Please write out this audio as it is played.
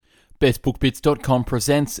BestBookBits.com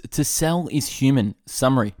presents To Sell is Human,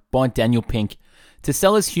 summary by Daniel Pink. To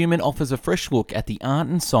Sell is Human offers a fresh look at the art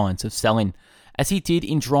and science of selling. As he did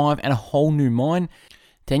in Drive and A Whole New Mind,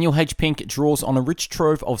 Daniel H. Pink draws on a rich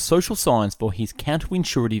trove of social science for his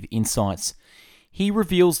counterintuitive insights. He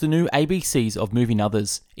reveals the new ABCs of moving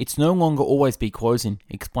others. It's no longer always be closing,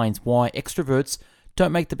 explains why extroverts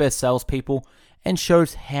don't make the best salespeople, and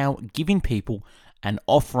shows how giving people an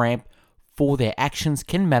off-ramp for their actions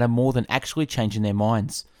can matter more than actually changing their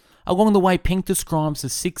minds. Along the way, Pink describes the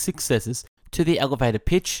 6 successes to the elevator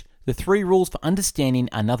pitch, the 3 rules for understanding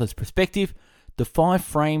another's perspective, the 5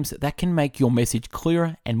 frames that can make your message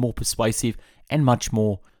clearer and more persuasive, and much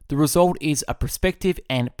more. The result is a perspective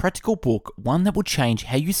and practical book, one that will change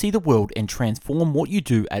how you see the world and transform what you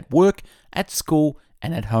do at work, at school,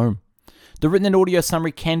 and at home. The written and audio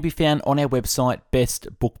summary can be found on our website,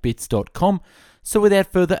 bestbookbits.com. So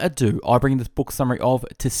without further ado, I bring this book summary of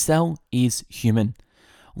To Sell is Human.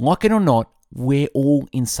 Like it or not, we're all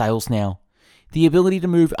in sales now. The ability to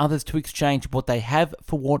move others to exchange what they have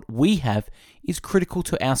for what we have is critical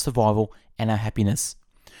to our survival and our happiness.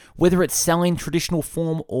 Whether it's selling traditional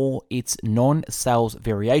form or its non-sales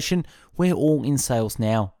variation, we're all in sales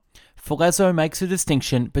now. Filazzo makes a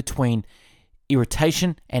distinction between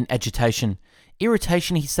irritation and agitation.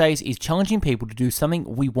 Irritation, he says, is challenging people to do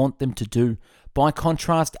something we want them to do. By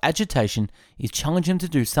contrast, agitation is challenging them to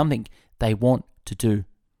do something they want to do.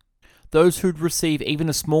 Those who'd receive even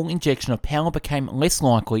a small injection of power became less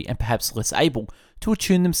likely and perhaps less able to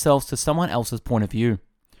attune themselves to someone else's point of view.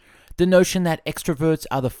 The notion that extroverts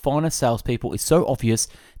are the finest salespeople is so obvious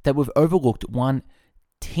that we've overlooked one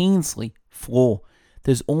teensy flaw.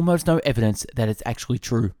 There's almost no evidence that it's actually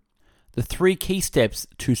true. The 3 key steps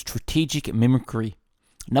to strategic mimicry.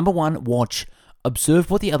 Number 1, watch. Observe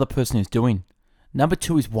what the other person is doing. Number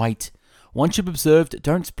 2 is wait. Once you've observed,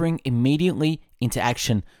 don't spring immediately into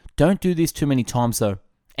action. Don't do this too many times though.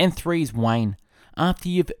 And 3 is wane. After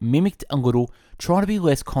you've mimicked a little, try to be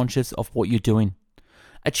less conscious of what you're doing.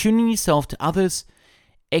 Attuning yourself to others,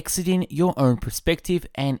 exiting your own perspective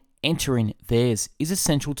and entering theirs is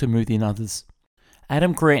essential to moving others.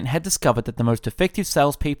 Adam Grant had discovered that the most effective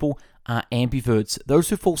salespeople are ambiverts, those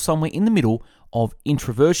who fall somewhere in the middle of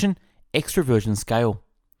introversion-extroversion scale.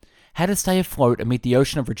 How to stay afloat amid the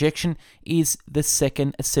ocean of rejection is the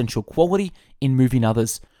second essential quality in moving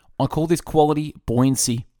others. I call this quality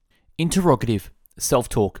buoyancy. Interrogative,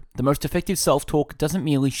 self-talk. The most effective self-talk doesn't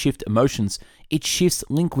merely shift emotions, it shifts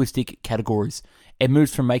linguistic categories. It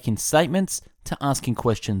moves from making statements to asking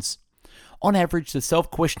questions. On average, the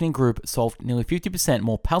self-questioning group solved nearly 50%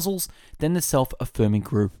 more puzzles than the self-affirming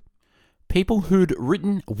group. People who'd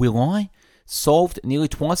written "will I" solved nearly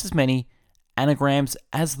twice as many anagrams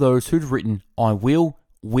as those who'd written "I will,"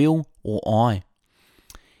 or "I."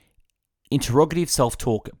 Interrogative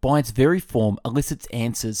self-talk, by its very form, elicits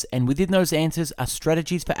answers, and within those answers are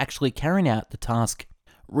strategies for actually carrying out the task.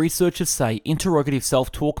 Researchers say interrogative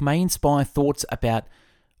self-talk may inspire thoughts about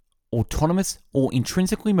autonomous or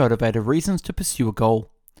intrinsically motivated reasons to pursue a goal.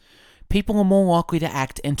 People are more likely to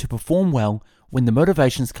act and to perform well when the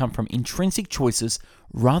motivations come from intrinsic choices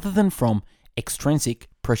rather than from extrinsic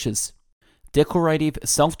pressures. Declarative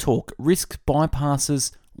self-talk risks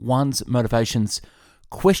bypasses one's motivations.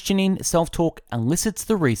 Questioning self-talk elicits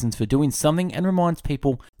the reasons for doing something and reminds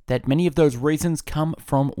people that many of those reasons come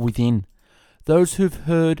from within. Those who've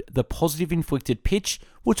heard the positive inflicted pitch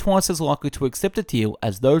were twice as likely to accept a deal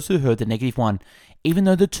as those who heard the negative one, even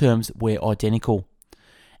though the terms were identical.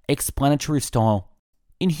 Explanatory style.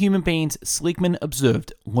 In human beings, Seligman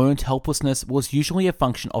observed learned helplessness was usually a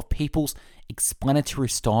function of people's explanatory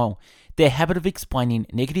style, their habit of explaining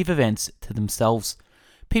negative events to themselves.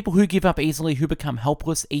 People who give up easily, who become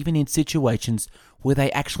helpless even in situations where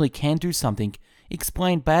they actually can do something,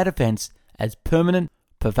 explain bad events as permanent,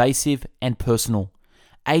 pervasive, and personal.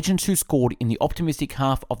 Agents who scored in the optimistic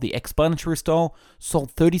half of the explanatory style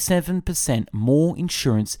sold 37% more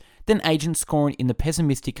insurance than agents scoring in the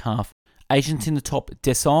pessimistic half. Agents in the top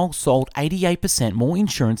decile sold 88% more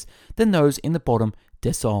insurance than those in the bottom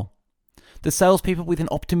decile. The salespeople with an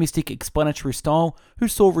optimistic explanatory style who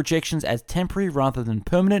saw rejections as temporary rather than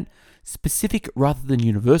permanent, specific rather than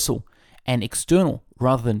universal, and external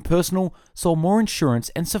rather than personal sold more insurance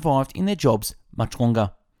and survived in their jobs much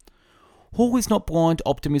longer. Hall is not blind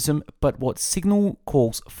optimism, but what Signal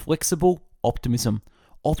calls flexible optimism.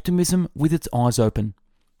 Optimism with its eyes open.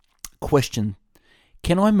 Question: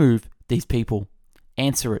 can I move these people?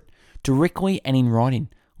 Answer it directly and in writing.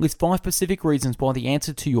 List 5 specific reasons why the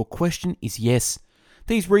answer to your question is yes.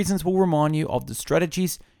 These reasons will remind you of the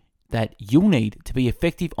strategies that you'll need to be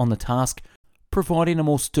effective on the task. providing a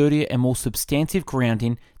more sturdier and more substantive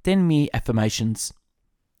grounding than mere affirmations.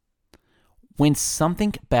 When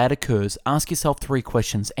something bad occurs, ask yourself 3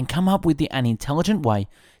 questions and come up with an intelligent way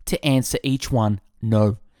to answer each one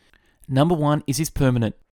no. Number 1, is this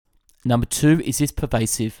permanent? Number 2, is this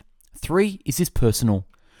pervasive? 3, is this personal?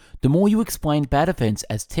 The more you explain bad events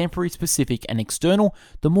as temporary, specific, and external,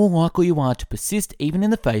 the more likely you are to persist even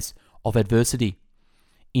in the face of adversity.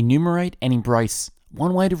 Enumerate and embrace.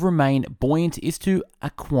 One way to remain buoyant is to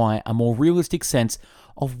acquire a more realistic sense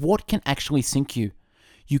of what can actually sink you.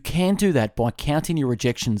 You can do that by counting your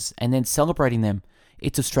rejections and then celebrating them.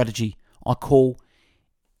 It's a strategy I call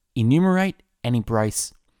enumerate and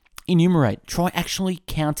embrace. Enumerate. Try actually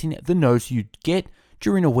counting the no's you get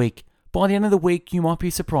during a week. By the end of the week, you might be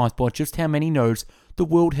surprised by just how many no's the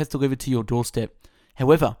world has delivered to your doorstep.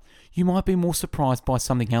 However, you might be more surprised by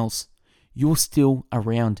something else. You're still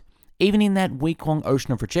around. Even in that week-long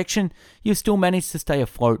ocean of rejection, you've still managed to stay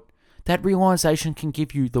afloat. That realization can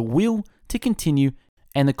give you the will to continue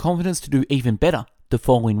and the confidence to do even better the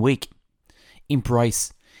following week.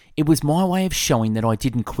 Embrace. It was my way of showing that I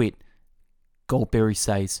didn't quit. Goldberry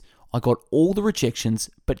says, I got all the rejections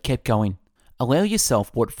but kept going. Allow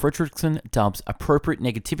yourself what Fredrickson dubs appropriate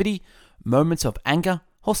negativity, moments of anger,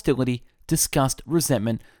 hostility, disgust,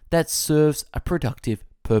 resentment that serves a productive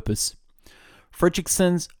purpose.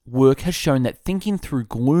 Fredrickson's work has shown that thinking through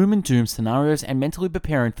gloom and doom scenarios and mentally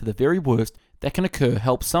preparing for the very worst that can occur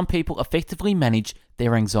helps some people effectively manage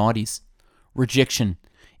their anxieties. Rejection.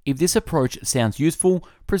 If this approach sounds useful,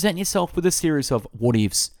 present yourself with a series of what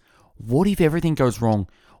ifs. What if everything goes wrong?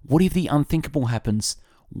 What if the unthinkable happens?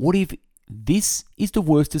 What if this is the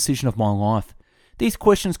worst decision of my life? These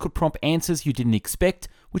questions could prompt answers you didn't expect,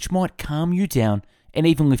 which might calm you down and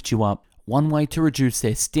even lift you up. One way to reduce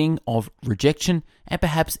their sting of rejection, and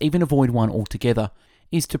perhaps even avoid one altogether,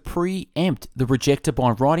 is to preempt the rejector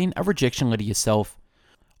by writing a rejection letter yourself.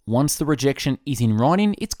 Once the rejection is in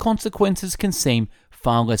writing, its consequences can seem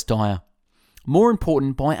far less dire. More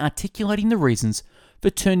important, by articulating the reasons for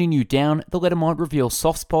turning you down, the letter might reveal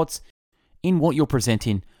soft spots in what you're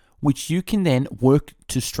presenting, which you can then work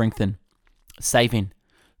to strengthen. Saving.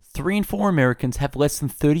 3 in 4 Americans have less than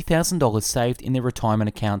 $30,000 saved in their retirement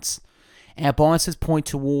accounts. Our biases point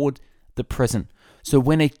toward the present. So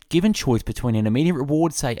when a given choice between an immediate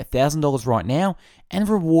reward, say $1,000 right now, and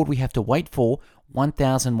a reward we have to wait for,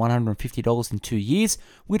 $1,150 in 2 years,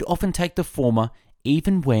 we'd often take the former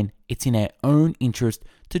even when it's in our own interest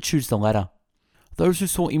to choose the latter. Those who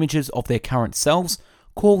saw images of their current selves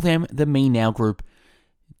call them the Me Now group,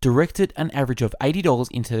 directed an average of $80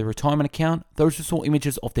 into their retirement account. Those who saw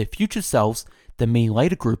images of their future selves, the Me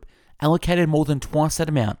Later group, allocated more than twice that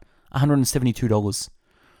amount, $172.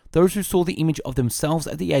 Those who saw the image of themselves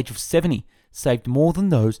at the age of 70 saved more than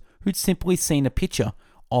those who'd simply seen a picture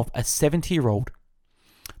of a 70-year-old.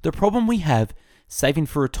 The problem we have saving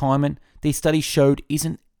for retirement, these studies showed,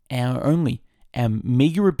 isn't our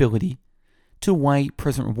meager ability to weigh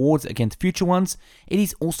present rewards against future ones. It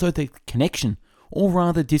is also the connection, or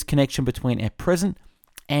rather disconnection, between our present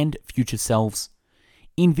and future selves.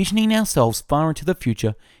 Envisioning ourselves far into the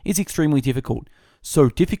future is extremely difficult. So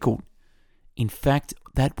difficult, in fact,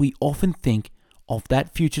 that we often think of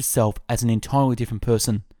that future self as an entirely different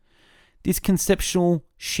person. This conceptual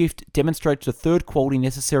shift demonstrates the third quality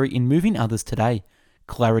necessary in moving others today: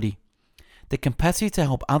 clarity. The capacity to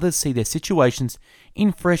help others see their situations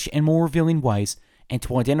in fresh and more revealing ways, and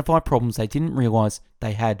to identify problems they didn't realize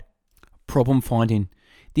they had. Problem finding.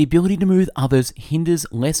 The ability to move others hinders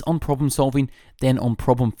less on problem solving than on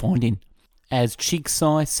problem finding. As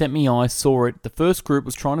Chixai Semi saw it, the first group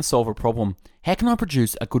was trying to solve a problem. How can I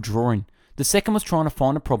produce a good drawing? The second was trying to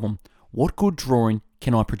find a problem. What good drawing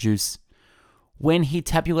can I produce? When he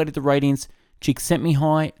tabulated the ratings,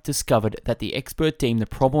 Csikszentmihalyi discovered that the expert deemed the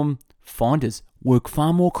problem finders work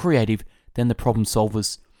far more creative than the problem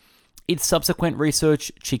solvers. In subsequent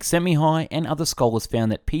research, Csikszentmihalyi and other scholars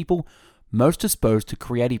found that people most disposed to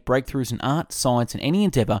creative breakthroughs in art, science, and any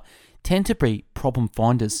endeavor tend to be problem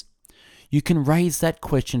finders. You can raise that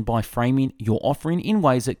question by framing your offering in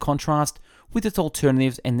ways that contrast with its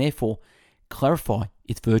alternatives and therefore clarify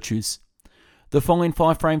its virtues. The following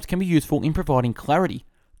 5 frames can be useful in providing clarity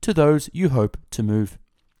to those you hope to move.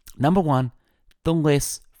 Number 1, the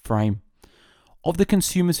less frame. Of the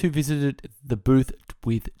consumers who visited the booth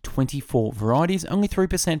with 24 varieties, only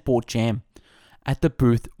 3% bought jam. At the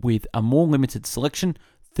booth with a more limited selection,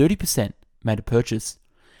 30% made a purchase.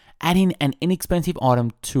 Adding an inexpensive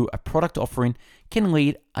item to a product offering can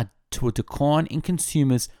lead to a decline in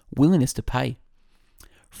consumers' willingness to pay.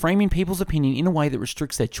 Framing people's opinion in a way that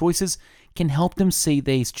restricts their choices can help them see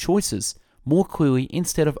these choices more clearly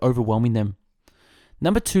instead of overwhelming them.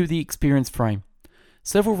 Number 2, the experience frame.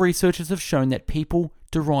 Several researchers have shown that people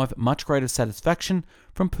derive much greater satisfaction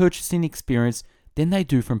from purchasing experience than they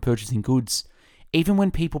do from purchasing goods. Even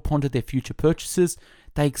when people ponder their future purchases,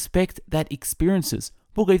 they expect that experiences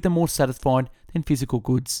will leave them more satisfied than physical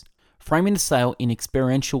goods. Framing a sale in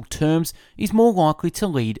experiential terms is more likely to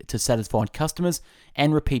lead to satisfied customers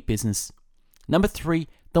and repeat business. Number 3,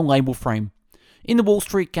 the label frame. In the Wall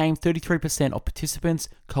Street game, 33% of participants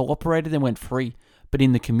cooperated and went free, but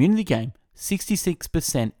in the community game,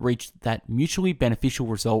 66% reached that mutually beneficial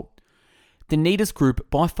result. The neatest group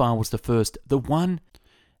by far was the first, the one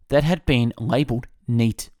that had been labelled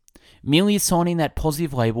neat. Merely assigning that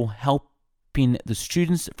positive label, helping the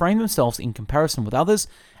students frame themselves in comparison with others,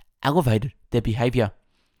 elevated their behaviour.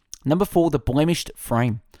 Number 4, the blemished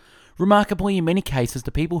frame. Remarkably, in many cases,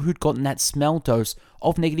 the people who'd gotten that small dose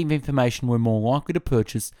of negative information were more likely to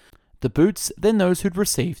purchase the boots than those who'd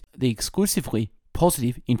received the exclusively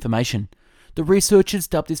positive information. The researchers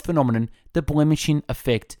dubbed this phenomenon the blemishing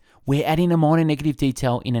effect, where adding a minor negative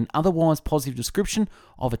detail in an otherwise positive description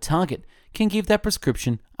of a target can give that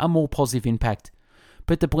prescription a more positive impact.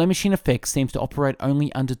 But the blemishing effect seems to operate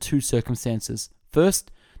only under 2 circumstances.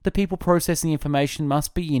 First, the people processing the information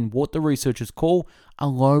must be in what the researchers call a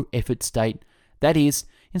low effort state. That is,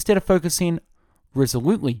 instead of focusing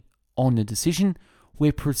resolutely on the decision,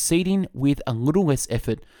 we're proceeding with a little less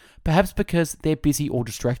effort, perhaps because they're busy or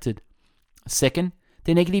distracted. Second,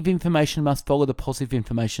 the negative information must follow the positive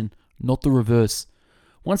information, not the reverse.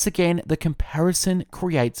 Once again, the comparison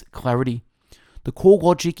creates clarity. The core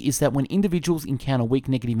logic is that when individuals encounter weak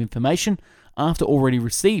negative information after already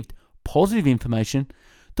received positive information,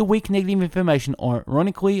 the weak negative information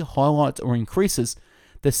ironically highlights or increases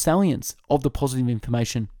the salience of the positive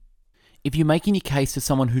information. If you're making your case to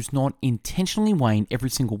someone who's not intentionally weighing every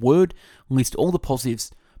single word, list all the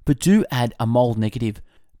positives, but do add a mild negative.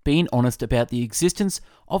 Being honest about the existence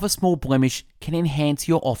of a small blemish can enhance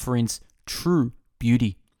your offering's true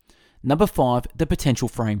beauty. Number 5, the potential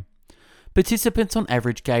frame. Participants on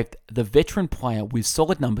average gave the veteran player with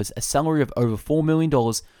solid numbers a salary of over $4 million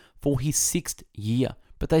for his 6th year,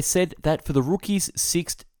 but they said that for the rookie's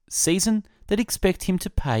 6th season, they'd expect him to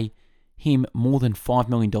pay him more than $5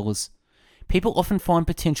 million. People often find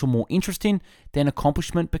potential more interesting than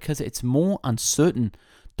accomplishment because it's more uncertain,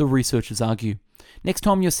 the researchers argue. Next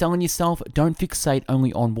time you're selling yourself, don't fixate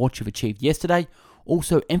only on what you've achieved yesterday,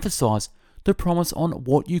 also emphasize the promise on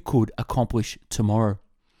what you could accomplish tomorrow.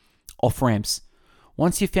 Off-ramps.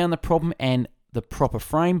 Once you've found the problem and the proper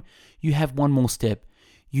frame, you have one more step.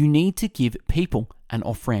 You need to give people an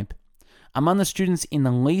off-ramp. Among the students in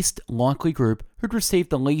the least likely group who'd received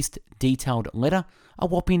the least detailed letter, a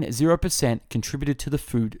whopping 0% contributed to the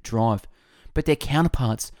food drive. But their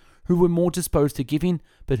counterparts, who were more disposed to giving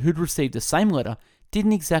but who'd received the same letter,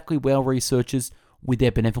 didn't exactly wow researchers with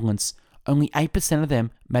their benevolence. Only 8% of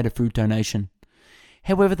them made a food donation.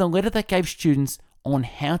 However, the letter that gave students on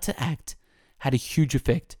how to act had a huge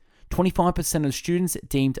effect. 25% of students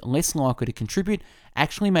deemed less likely to contribute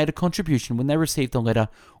actually made a contribution when they received a letter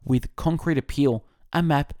with concrete appeal, a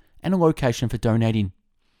map, and a location for donating.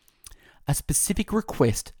 A specific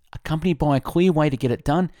request, accompanied by a clear way to get it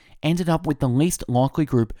done, ended up with the least likely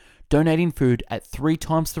group donating food at 3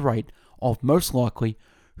 times the rate of most likely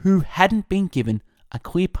who hadn't been given a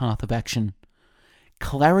clear path of action.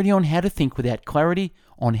 Clarity on how to think without clarity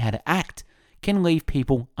on how to act can leave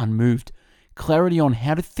people unmoved. Clarity on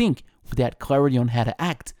how to think without clarity on how to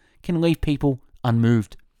act can leave people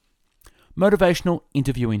unmoved. Motivational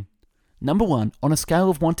interviewing. Number 1, on a scale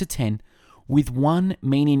of 1 to 10, with 1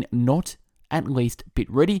 meaning not at least bit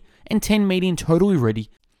ready and 10 meaning totally ready,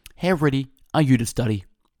 how ready are you to study?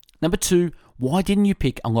 Number 2, why didn't you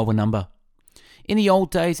pick a lower number? In the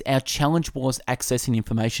old days, our challenge was accessing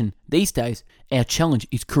information. These days, our challenge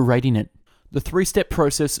is curating it. The 3-step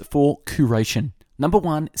process for curation. Number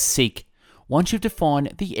 1, seek. Once you've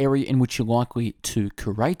defined the area in which you're likely to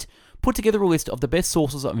curate, put together a list of the best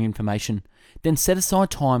sources of information. Then set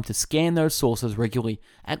aside time to scan those sources regularly,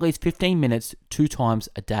 at least 15 minutes 2 times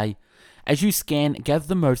a day. As you scan, gather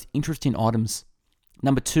the most interesting items.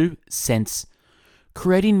 Number 2, sense.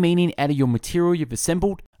 Creating meaning out of your material you've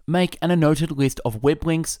assembled, make an annotated list of web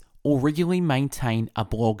links or regularly maintain a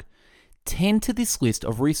blog. Tend to this list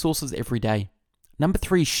of resources every day. Number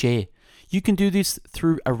 3, share. You can do this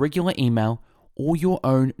through a regular email or your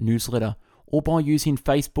own newsletter, or by using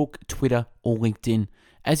Facebook, Twitter, or LinkedIn.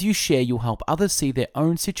 As you share, you'll help others see their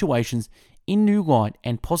own situations in new light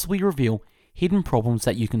and possibly reveal hidden problems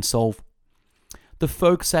that you can solve. The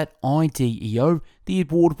folks at IDEO, the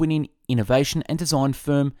award-winning innovation and design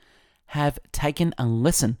firm, have taken a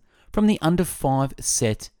lesson from the under 5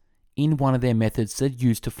 set in one of their methods that are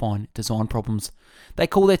used to find design problems. They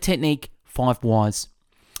call their technique 5 whys.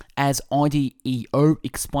 As IDEO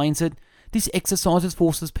explains it, this exercise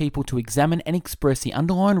forces people to examine and express the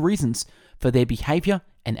underlying reasons for their behavior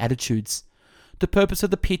and attitudes. The purpose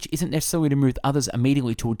of the pitch isn't necessarily to move others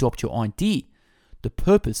immediately to adopt your idea. The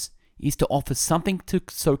purpose is to offer something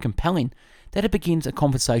so compelling that it begins a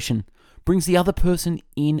conversation, brings the other person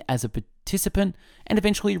in as a participant, and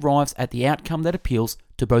eventually arrives at the outcome that appeals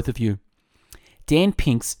to both of you. Dan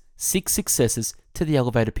Pink's 6 successes to the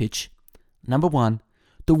elevator pitch. Number 1,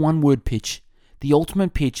 the one-word pitch. The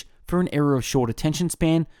ultimate pitch for an area of short attention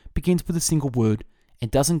span begins with a single word and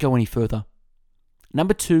doesn't go any further.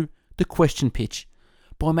 Number 2, the question pitch.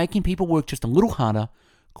 By making people work just a little harder,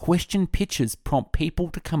 question pitches prompt people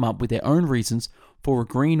to come up with their own reasons for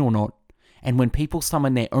agreeing or not. And when people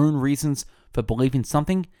summon their own reasons for believing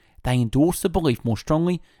something, they endorse the belief more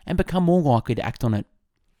strongly and become more likely to act on it.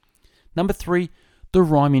 Number 3, the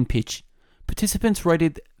rhyming pitch. Participants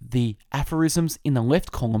rated the aphorisms in the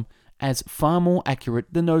left column as far more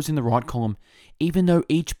accurate than those in the right column, even though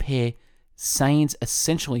each pair sayings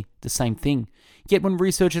essentially the same thing. Yet when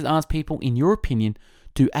researchers asked people, in your opinion,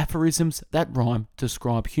 do aphorisms that rhyme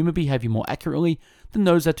describe human behavior more accurately than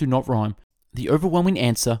those that do not rhyme? The overwhelming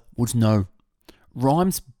answer was no.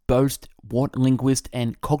 Rhymes boast what linguists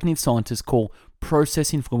and cognitive scientists call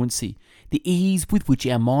processing fluency, the ease with which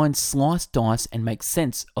our minds slice, dice, and make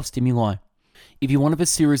sense of stimuli. If you're one of a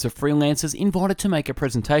series of freelancers invited to make a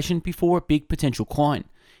presentation before a big potential client,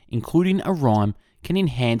 including a rhyme can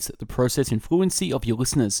enhance the processing fluency of your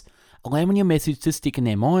listeners, allowing your message to stick in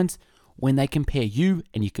their minds when they compare you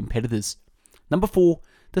and your competitors. Number 4,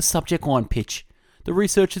 the subject line pitch. The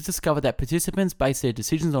researchers discovered that participants base their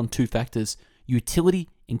decisions on 2 factors, utility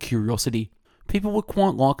and curiosity. People were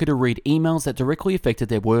quite likely to read emails that directly affected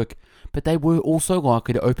their work, but they were also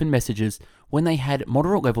likely to open messages when they had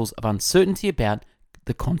moderate levels of uncertainty about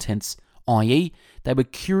the contents, i.e., they were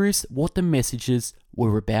curious what the messages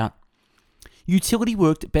were about. Utility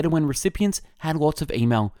worked better when recipients had lots of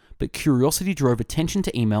email, but curiosity drove attention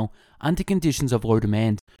to email under conditions of low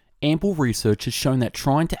demand. Ample research has shown that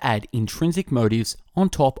trying to add intrinsic motives on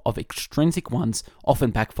top of extrinsic ones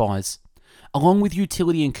often backfires. Along with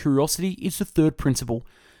utility and curiosity is the third principle,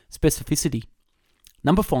 specificity.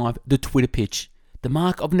 Number 5, the Twitter pitch. The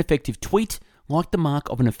mark of an effective tweet, like the mark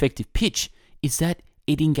of an effective pitch, is that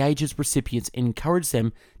it engages recipients and encourages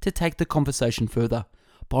them to take the conversation further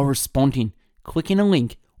by responding, clicking a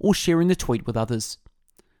link, or sharing the tweet with others.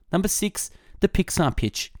 Number 6, the Pixar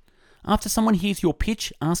pitch. After someone hears your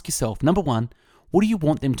pitch, ask yourself, number 1, what do you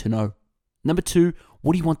want them to know? Number 2,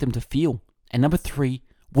 what do you want them to feel? And number 3,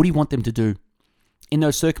 what do you want them to do? In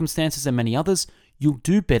those circumstances and many others, you'll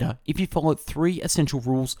do better if you follow 3 essential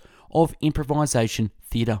rules of improvisation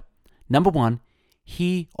theatre. Number 1,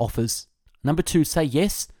 hear offers. Number 2, say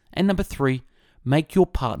yes. And number 3, make your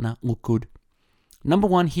partner look good. Number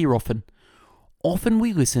 1, hear often. Often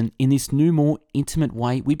we listen in this new, more intimate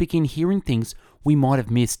way. We begin hearing things we might have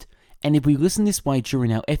missed. And if we listen this way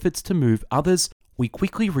during our efforts to move others, we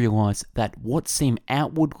quickly realize that what seem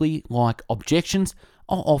outwardly like objections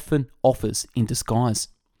are often offers in disguise.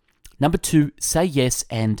 Number 2, say yes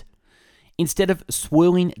and. Instead of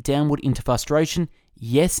swirling downward into frustration,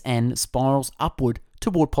 yes and spirals upward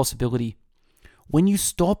toward possibility. When you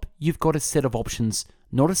stop, you've got a set of options,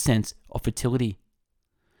 not a sense of fertility.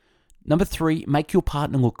 Number 3, make your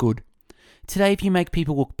partner look good. Today, if you make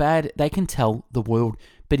people look bad, they can tell the world.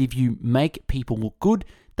 But if you make people look good,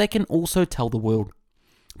 they can also tell the world.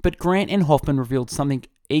 But Grant and Hoffman revealed something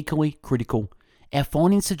equally critical. Our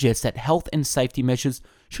findings suggest that health and safety measures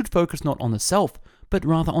should focus not on the self, but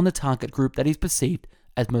rather on the target group that is perceived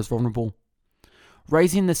as most vulnerable.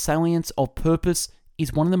 Raising the salience of purpose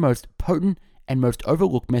is one of the most potent and most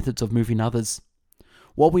overlooked methods of moving others.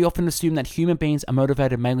 While we often assume that human beings are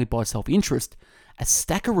motivated mainly by self-interest, a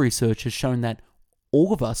stack of research has shown that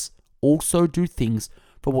all of us also do things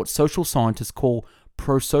for what social scientists call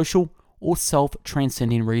pro-social or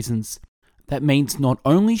self-transcending reasons. That means not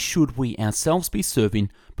only should we ourselves be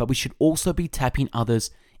serving, but we should also be tapping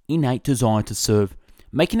others' innate desire to serve.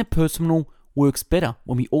 Making it personal works better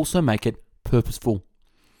when we also make it purposeful.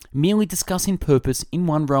 Merely discussing purpose in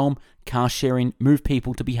one realm, car sharing, move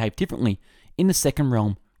people to behave differently. In the second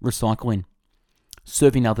realm, recycling.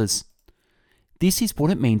 Serving others. This is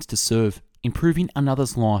what it means to serve, improving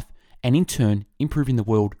another's life, and in turn, improving the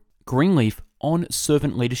world. Greenleaf on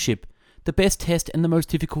servant leadership. The best test and the most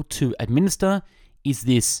difficult to administer is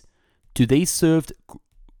this. Do these served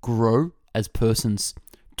grow as persons?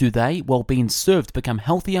 do they, while being served, to become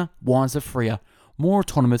healthier, wiser, freer, more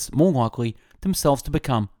autonomous, more likely themselves to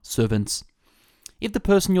become servants. If the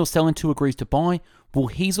person you're selling to agrees to buy, will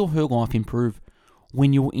his or her life improve?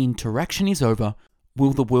 When your interaction is over,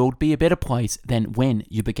 will the world be a better place than when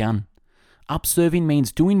you began? Upserving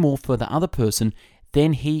means doing more for the other person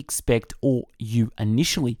than he expected or you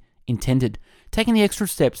initially intended, taking the extra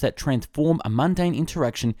steps that transform a mundane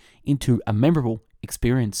interaction into a memorable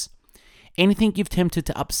experience. Anything you've tempted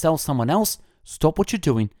to upsell someone else, stop what you're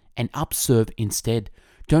doing and upserve instead.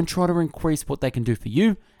 Don't try to increase what they can do for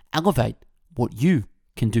you, elevate what you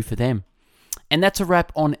can do for them. And that's a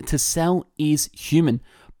wrap on To Sell is Human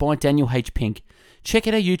by Daniel H. Pink. Check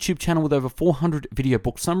out our YouTube channel with over 400 video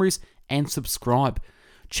book summaries and subscribe.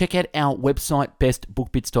 Check out our website,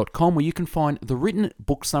 bestbookbits.com, where you can find the written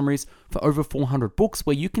book summaries for over 400 books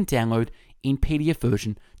where you can download in PDF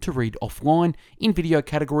version to read offline in video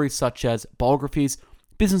categories such as biographies,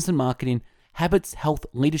 business and marketing, habits, health,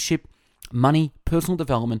 leadership, money, personal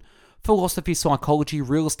development, philosophy, psychology,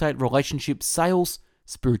 real estate, relationships, sales,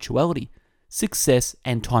 spirituality, success,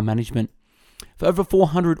 and time management. For over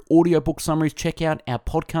 400 audiobook summaries, check out our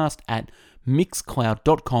podcast at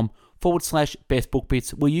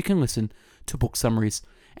mixcloud.com/bestbookbits, where you can listen to book summaries.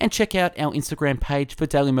 And check out our Instagram page for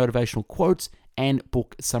daily motivational quotes and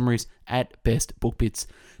book summaries at Best Book Bits.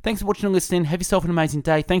 Thanks for watching and listening. Have yourself an amazing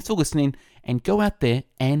day. Thanks for listening, and go out there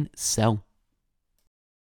and sell.